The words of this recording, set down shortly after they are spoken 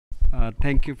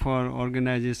Thank you for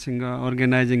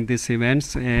organizing these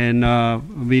events,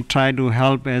 and we try to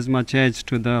help as much as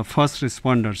to the first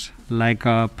responders, like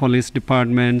police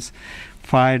departments,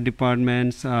 fire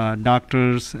departments,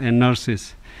 doctors, and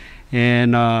nurses.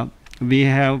 And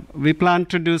we plan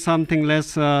to do something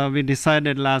less. We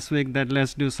decided last week that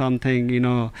let's do something.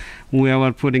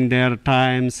 Whoever putting their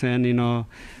times and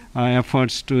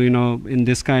efforts to in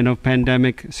this kind of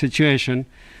pandemic situation.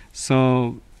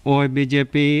 So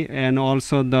OFBJP and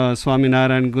also the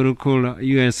Swaminarayan Gurukul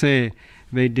USA,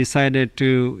 we decided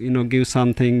to give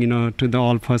something to the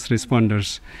all first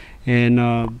responders. And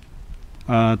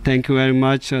thank you very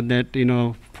much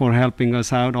that for helping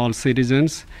us out, all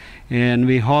citizens. And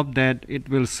we hope that it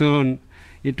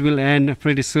will end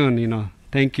pretty soon.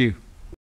 Thank you.